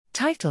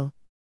Title: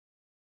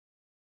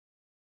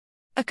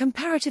 A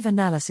comparative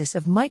analysis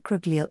of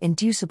microglial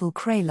inducible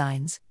cray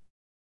lines.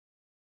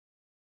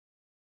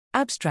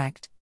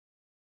 Abstract: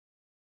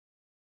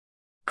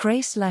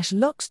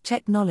 Cray/LOX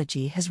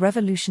technology has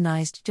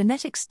revolutionized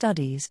genetic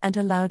studies and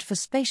allowed for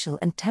spatial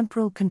and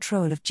temporal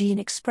control of gene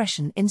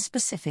expression in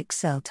specific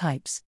cell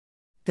types.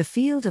 The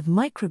field of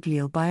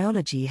microglial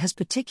biology has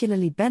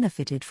particularly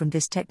benefited from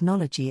this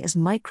technology, as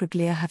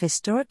microglia have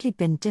historically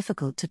been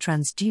difficult to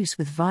transduce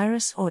with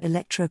virus or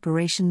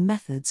electroporation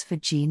methods for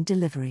gene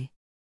delivery.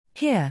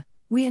 Here,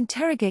 we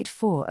interrogate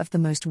 4 of the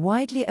most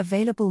widely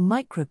available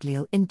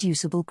microglial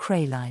inducible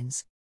cray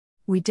lines.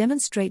 We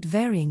demonstrate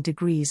varying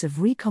degrees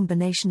of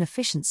recombination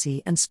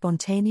efficiency and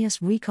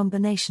spontaneous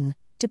recombination,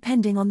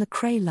 depending on the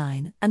cray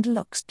line and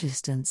LOX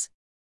distance.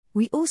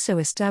 We also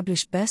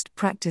establish best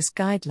practice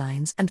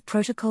guidelines and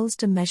protocols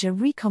to measure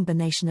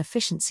recombination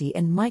efficiency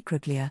in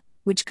microglia,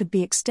 which could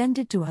be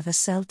extended to other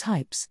cell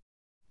types.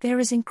 There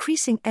is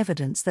increasing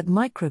evidence that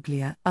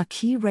microglia are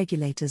key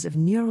regulators of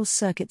neural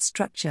circuit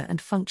structure and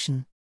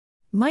function.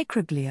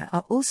 Microglia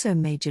are also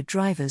major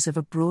drivers of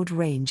a broad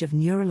range of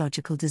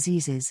neurological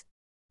diseases.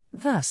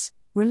 Thus,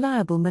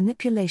 reliable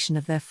manipulation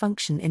of their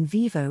function in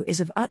vivo is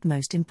of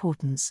utmost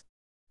importance.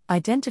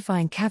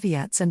 Identifying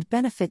caveats and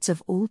benefits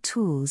of all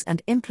tools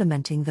and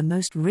implementing the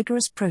most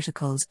rigorous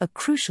protocols are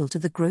crucial to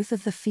the growth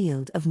of the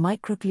field of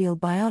microglial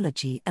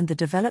biology and the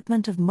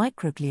development of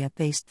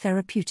microglia-based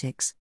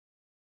therapeutics.